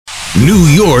New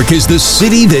York is the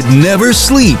city that never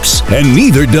sleeps, and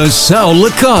neither does Sal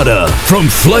Licata. From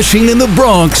Flushing in the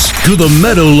Bronx to the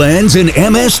Meadowlands in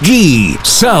MSG,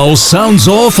 Sal sounds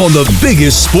off on the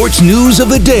biggest sports news of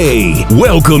the day.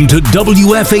 Welcome to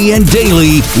WFAN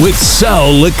Daily with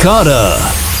Sal Licata.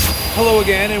 Hello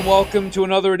again, and welcome to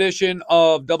another edition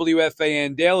of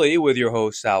WFAN Daily with your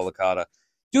host, Sal Licata.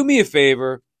 Do me a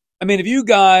favor. If you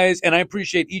guys, and I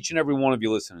appreciate each and every one of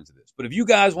you listening to this, but if you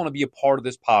guys want to be a part of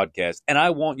this podcast, and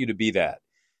I want you to be that,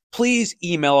 please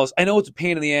email us. I know it's a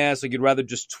pain in the ass, like you'd rather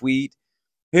just tweet,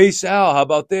 hey, Sal, how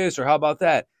about this or how about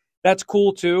that? That's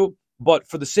cool too, but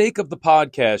for the sake of the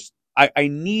podcast, I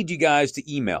need you guys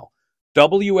to email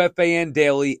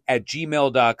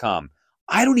WFANdaily@gmail.com.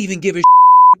 I don't even give a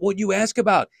what you ask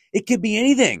about. It could be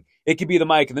anything. It could be the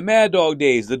Mike and the Mad Dog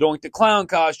days, the Doink the Clown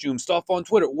costume, stuff on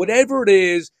Twitter, whatever it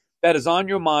is that is on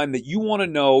your mind that you want to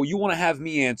know, you want to have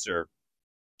me answer,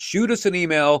 shoot us an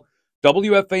email,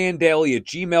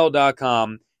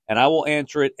 WFANdaily@gmail.com, and I will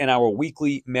answer it in our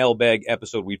weekly mailbag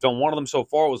episode. We've done one of them so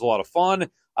far. It was a lot of fun.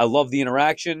 I love the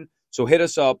interaction. So hit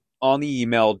us up on the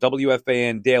email,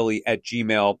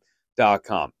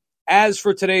 WFANdaily@gmail.com. As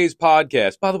for today's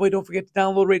podcast, by the way, don't forget to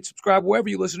download, rate, subscribe, wherever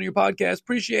you listen to your podcast.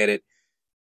 Appreciate it.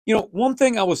 You know, one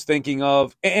thing I was thinking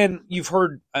of, and you've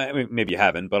heard, maybe you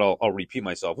haven't, but I'll repeat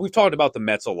myself. We've talked about the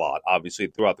Mets a lot, obviously,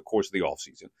 throughout the course of the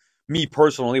offseason. Me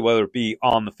personally, whether it be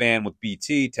on The Fan with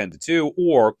BT, 10 to 2,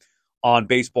 or on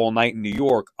Baseball Night in New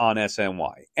York on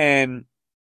SNY. And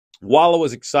while I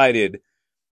was excited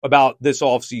about this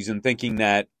offseason, thinking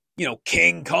that,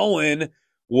 King Cohen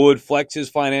would flex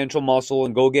his financial muscle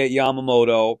and go get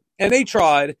Yamamoto, and they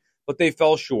tried, but they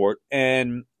fell short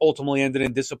and ultimately ended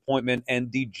in disappointment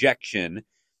and dejection.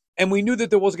 And we knew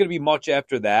that there wasn't going to be much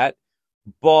after that.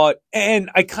 And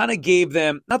I kind of gave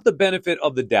them, not the benefit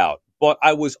of the doubt, but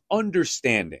I was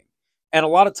understanding. And a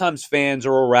lot of times fans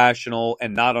are irrational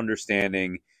and not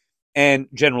understanding. And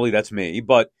generally that's me.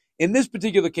 But in this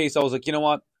particular case, I was like, you know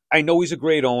what? I know he's a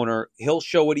great owner. He'll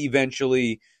show it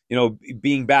eventually,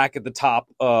 being back at the top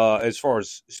as far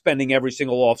as spending every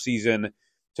single offseason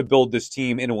to build this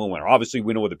team into a winner. Obviously,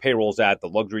 we know where the payroll's at, the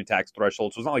luxury tax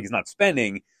threshold, so it's not like he's not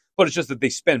spending, but it's just that they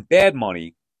spent bad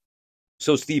money,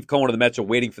 so Steve Cohen and the Mets are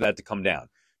waiting for that to come down,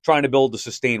 trying to build a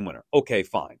sustained winner. Okay,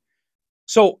 fine.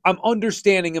 So I'm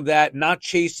understanding of that, not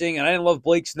chasing, and I didn't love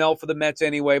Blake Snell for the Mets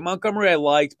anyway. Montgomery I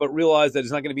liked, but realized that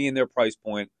it's not going to be in their price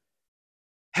point.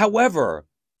 However,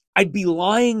 I'd be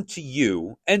lying to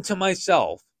you and to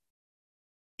myself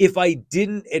if I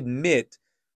didn't admit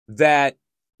that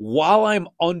while I'm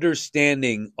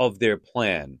understanding of their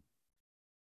plan,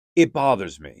 it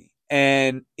bothers me.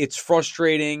 And it's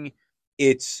frustrating.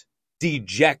 It's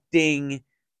dejecting.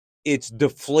 It's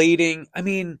deflating.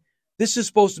 This is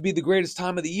supposed to be the greatest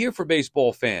time of the year for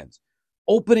baseball fans.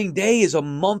 Opening day is a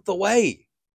month away.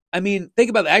 Think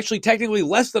about it. Actually, technically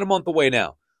less than a month away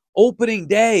now. Opening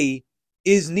day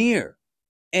is near.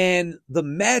 And the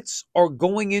Mets are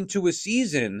going into a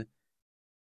season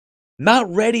not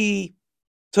ready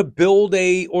to build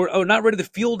or not ready to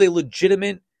field a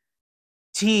legitimate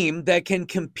team that can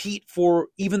compete for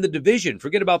even the division.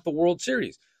 Forget about the World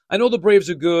Series. I know the Braves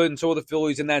are good and so are the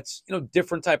Phillies, and that's,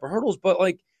 different type of hurdles, but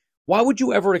why would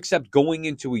you ever accept going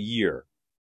into a year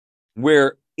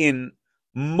where in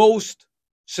most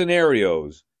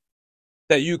scenarios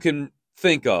that you can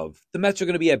think of, the Mets are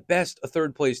going to be at best a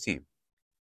third place team?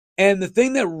 And the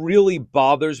thing that really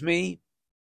bothers me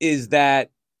is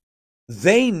that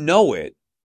they know it,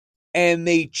 and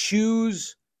they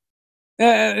choose,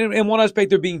 in one aspect,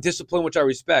 they're being disciplined, which I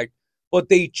respect, but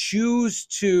they choose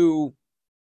to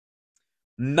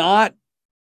not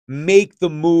make the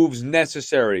moves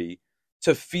necessary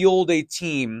to field a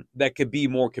team that could be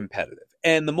more competitive.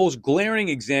 And the most glaring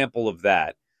example of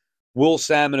that, Will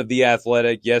Salmon of The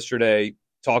Athletic yesterday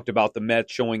talked about the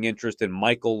Mets showing interest in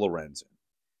Michael Lorenzen.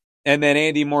 And then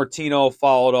Andy Martino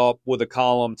followed up with a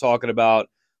column talking about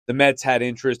the Mets had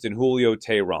interest in Julio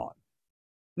Teheran.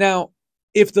 Now,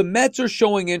 if the Mets are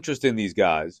showing interest in these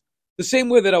guys, the same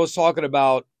way that I was talking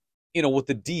about, with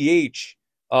the DH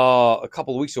a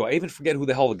couple of weeks ago, I even forget who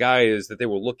the hell the guy is that they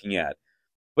were looking at,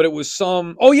 but it was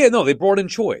they brought in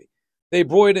Choi. They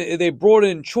brought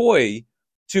in Choi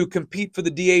to compete for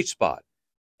the DH spot.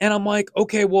 And I'm like,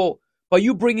 okay, well, by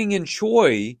you bringing in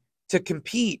Choi to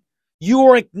compete, you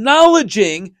are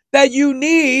acknowledging that you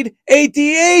need a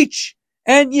DH,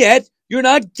 and yet you're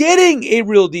not getting a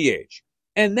real DH.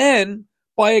 And then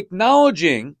by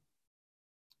acknowledging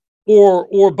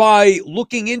or by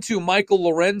looking into Michael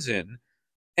Lorenzen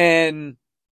and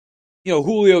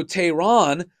Julio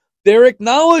Teheran, they're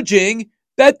acknowledging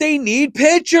that they need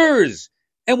pitchers.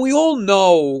 And we all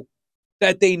know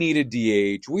that they need a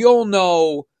DH. We all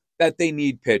know that they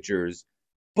need pitchers.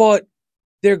 But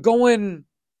they're going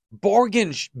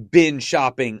bargain bin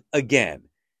shopping again.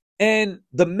 And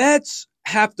the Mets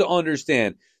have to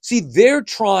understand. See, they're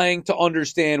trying to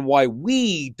understand why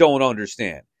we don't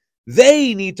understand.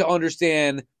 They need to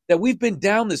understand that we've been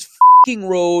down this fucking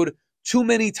road too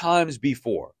many times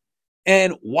before.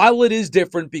 And while it is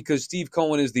different because Steve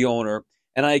Cohen is the owner,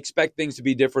 and I expect things to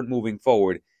be different moving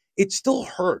forward, it still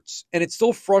hurts and it's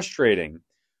still frustrating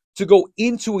to go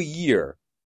into a year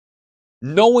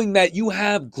knowing that you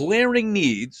have glaring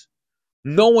needs,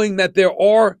 knowing that there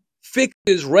are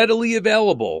fixes readily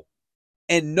available,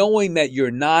 and knowing that you're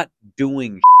not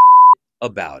doing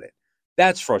about it.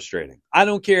 That's frustrating. I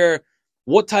don't care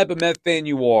what type of Met fan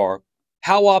you are,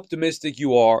 how optimistic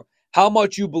you are, how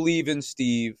much you believe in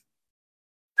Steve.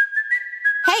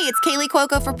 Hey, it's Kaylee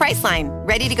Cuoco for Priceline.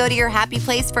 Ready to go to your happy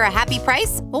place for a happy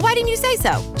price? Well, why didn't you say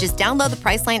so? Just download the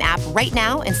Priceline app right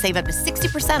now and save up to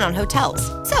 60% on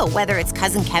hotels. So whether it's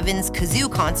Cousin Kevin's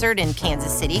Kazoo Concert in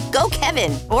Kansas City, go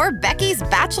Kevin, or Becky's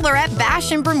Bachelorette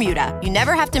Bash in Bermuda, you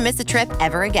never have to miss a trip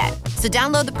ever again. So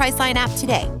download the Priceline app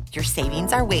today. Your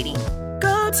savings are waiting.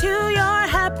 Go to your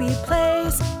happy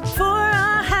place for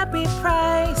a happy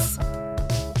price.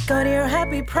 Go to your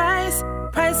happy price,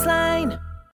 Priceline.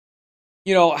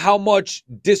 You know, how much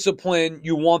discipline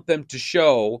you want them to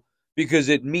show, because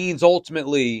it means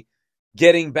ultimately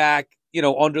getting back,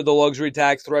 under the luxury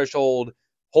tax threshold,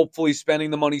 hopefully spending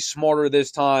the money smarter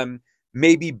this time,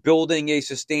 maybe building a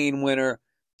sustained winner.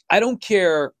 I don't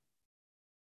care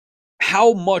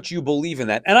how much you believe in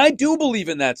that. And I do believe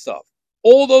in that stuff.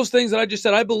 All those things that I just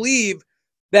said, I believe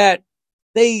that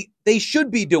they should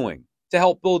be doing to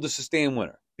help build a sustained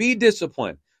winner. Be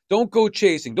disciplined. Don't go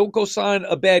chasing. Don't go sign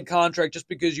a bad contract just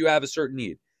because you have a certain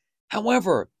need.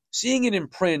 However, seeing it in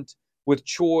print with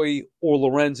Choi or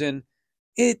Lorenzen,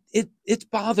 it's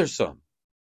bothersome.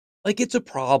 Like, it's a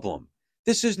problem.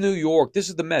 This is New York. This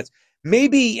is the Mets.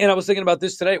 Maybe, and I was thinking about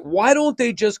this today, why don't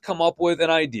they just come up with an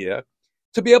idea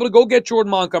to be able to go get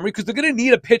Jordan Montgomery, because they're going to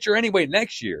need a pitcher anyway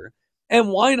next year. And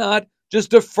why not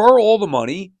just defer all the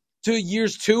money to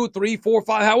years 2, 3, 4,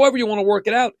 5, however you want to work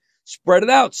it out. Spread it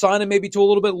out, sign it maybe to a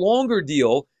little bit longer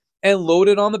deal and load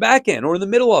it on the back end or in the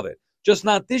middle of it, just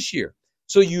not this year.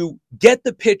 So you get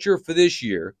the pitcher for this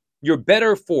year, you're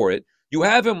better for it, you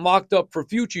have him locked up for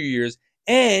future years,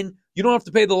 and you don't have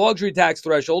to pay the luxury tax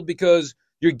threshold because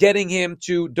you're getting him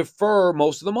to defer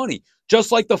most of the money,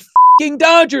 just like the fucking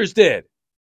Dodgers did.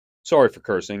 Sorry for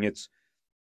cursing. It's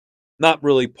not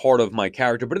really part of my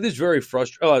character, but it is very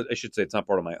frustrating. I should say it's not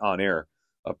part of my on-air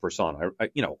persona.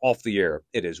 Off the air,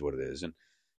 it is what it is.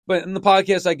 But in the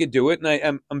podcast, I could do it,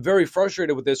 and I'm very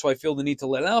frustrated with this, so I feel the need to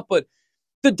let it out. But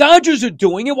the Dodgers are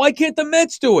doing it. Why can't the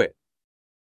Mets do it?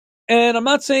 And I'm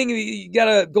not saying you got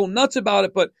to go nuts about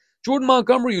it, but Jordan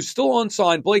Montgomery, who's still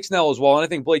unsigned, Blake Snell as well, and I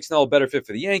think Blake Snell a better fit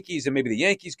for the Yankees, and maybe the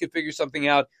Yankees could figure something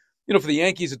out. For the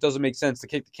Yankees, it doesn't make sense to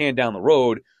kick the can down the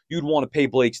road. You'd want to pay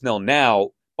Blake Snell now,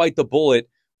 bite the bullet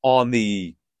on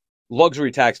the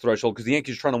luxury tax threshold, because the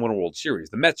Yankees are trying to win a World Series.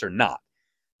 The Mets are not.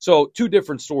 So two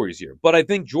different stories here. But I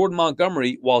think Jordan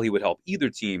Montgomery, while he would help either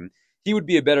team, he would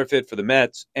be a better fit for the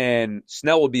Mets, and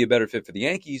Snell would be a better fit for the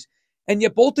Yankees. And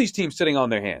yet both these teams sitting on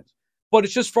their hands. But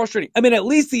it's just frustrating. I mean, at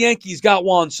least the Yankees got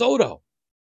Juan Soto.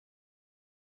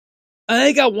 And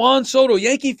they got Juan Soto.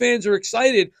 Yankee fans are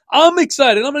excited. I'm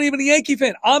excited. I'm not even a Yankee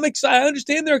fan. I'm excited. I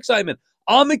understand their excitement.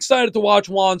 I'm excited to watch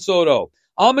Juan Soto.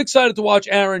 I'm excited to watch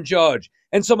Aaron Judge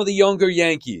and some of the younger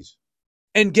Yankees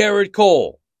and Garrett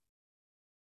Cole.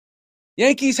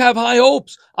 Yankees have high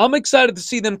hopes. I'm excited to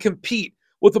see them compete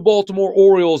with the Baltimore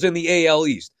Orioles in the AL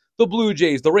East, the Blue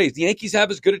Jays, the Rays. The Yankees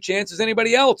have as good a chance as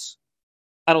anybody else.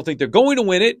 I don't think they're going to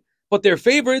win it, but they're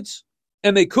favorites,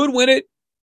 and they could win it.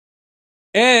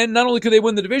 And not only could they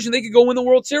win the division, they could go win the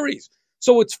World Series.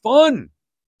 So it's fun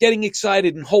getting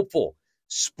excited and hopeful.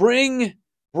 Spring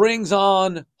brings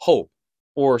on hope,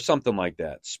 or something like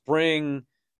that. Spring,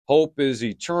 hope is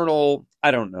eternal.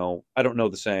 I don't know. I don't know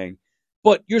the saying.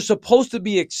 But you're supposed to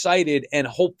be excited and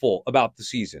hopeful about the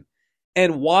season.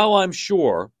 And while I'm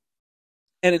sure,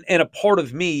 and a part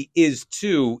of me is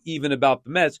too, even about the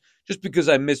Mets, just because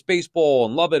I miss baseball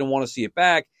and love it and want to see it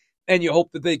back, and you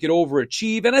hope that they could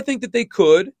overachieve, and I think that they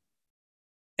could,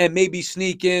 and maybe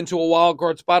sneak into a wild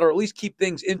card spot, or at least keep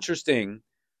things interesting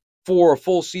for a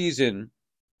full season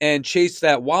and chase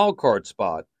that wild card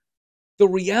spot. The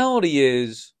reality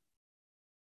is,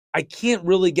 I can't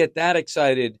really get that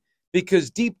excited,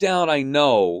 because deep down I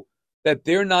know that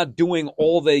they're not doing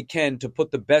all they can to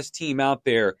put the best team out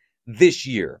there this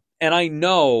year. And I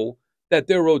know that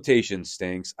their rotation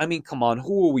stinks. I mean, come on,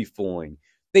 who are we fooling?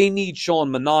 They need Sean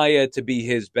Manaea to be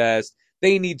his best.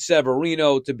 They need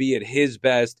Severino to be at his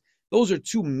best. Those are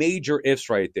two major ifs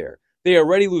right there. They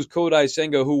already lose Kodai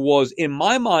Senga, who was, in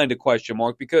my mind, a question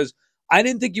mark because I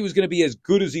didn't think he was going to be as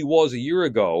good as he was a year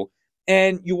ago.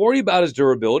 And you worry about his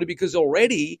durability because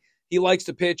already he likes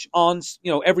to pitch on,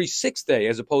 every 6th day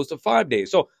as opposed to 5 days.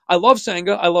 So I love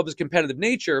Senga. I love his competitive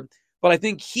nature, but I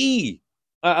think I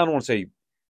don't want to say,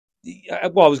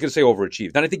 well, I was going to say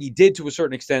overachieved. And I think he did to a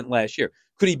certain extent last year.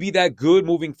 Could he be that good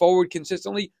moving forward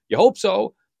consistently? You hope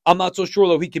so. I'm not so sure,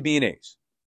 though, he could be an ace.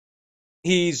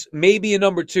 He's maybe a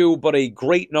number 2, but a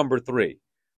great number 3,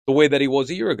 the way that he was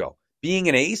a year ago. Being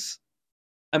an ace,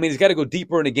 I mean, he's got to go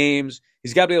deeper into games.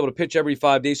 He's got to be able to pitch every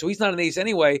 5 days. So he's not an ace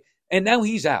anyway. And now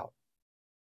he's out.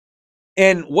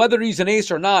 And whether he's an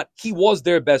ace or not, he was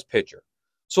their best pitcher.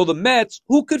 So the Mets,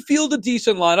 who could field a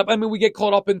decent lineup, I mean, we get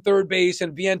caught up in third base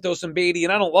and Vientos and Beatty,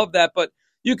 and I don't love that, but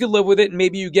you could live with it, and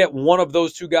maybe you get one of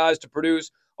those two guys to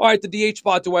produce. All right, the DH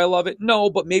spot, do I love it? No,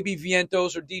 but maybe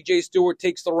Vientos or DJ Stewart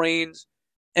takes the reins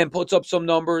and puts up some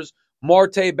numbers.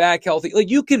 Marte back healthy. Like,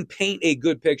 you can paint a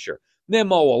good picture.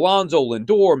 Nimmo, Alonso,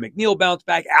 Lindor, McNeil bounce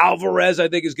back. Alvarez, I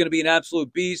think, is going to be an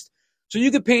absolute beast. So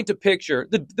you could paint a picture.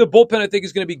 The bullpen, I think,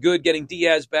 is going to be good, getting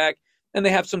Diaz back, and they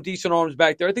have some decent arms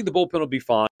back there. I think the bullpen will be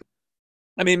fine.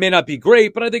 I mean, it may not be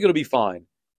great, but I think it'll be fine.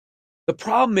 The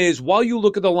problem is, while you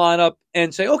look at the lineup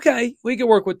and say, okay, we can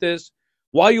work with this,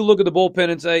 while you look at the bullpen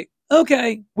and say,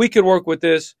 okay, we can work with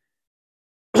this,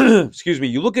 excuse me,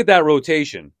 you look at that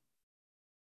rotation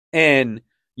and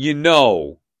you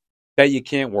know that you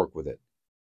can't work with it.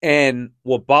 And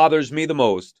what bothers me the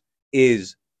most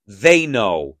is they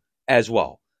know as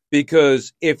well.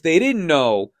 Because if they didn't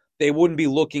know, they wouldn't be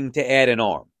looking to add an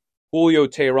arm. Julio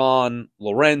Teheran,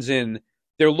 Lorenzen,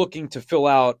 they're looking to fill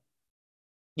out,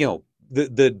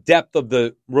 the depth of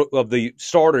the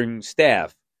starting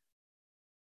staff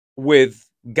with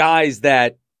guys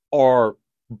that are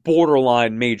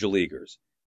borderline major leaguers.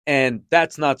 And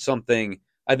that's not something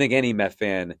I think any Met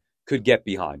fan could get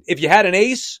behind. If you had an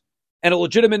ace and a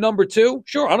legitimate number 2,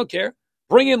 sure, I don't care.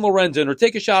 Bring in Lorenzen or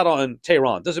take a shot on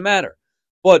Teheran. Doesn't matter.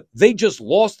 But they just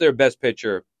lost their best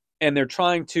pitcher, and they're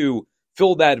trying to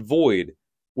fill that void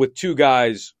with 2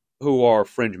 guys who are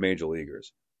fringe major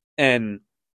leaguers. And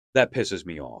that pisses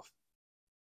me off.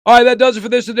 All right, that does it for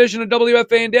this edition of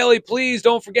WFAN Daily. Please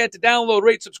don't forget to download,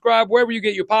 rate, subscribe, wherever you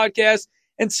get your podcasts,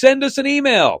 and send us an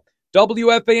email,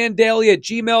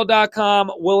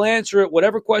 WFANdaily@gmail.com. We'll answer it,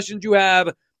 whatever questions you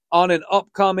have, on an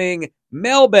upcoming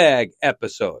mailbag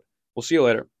episode. We'll see you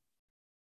later.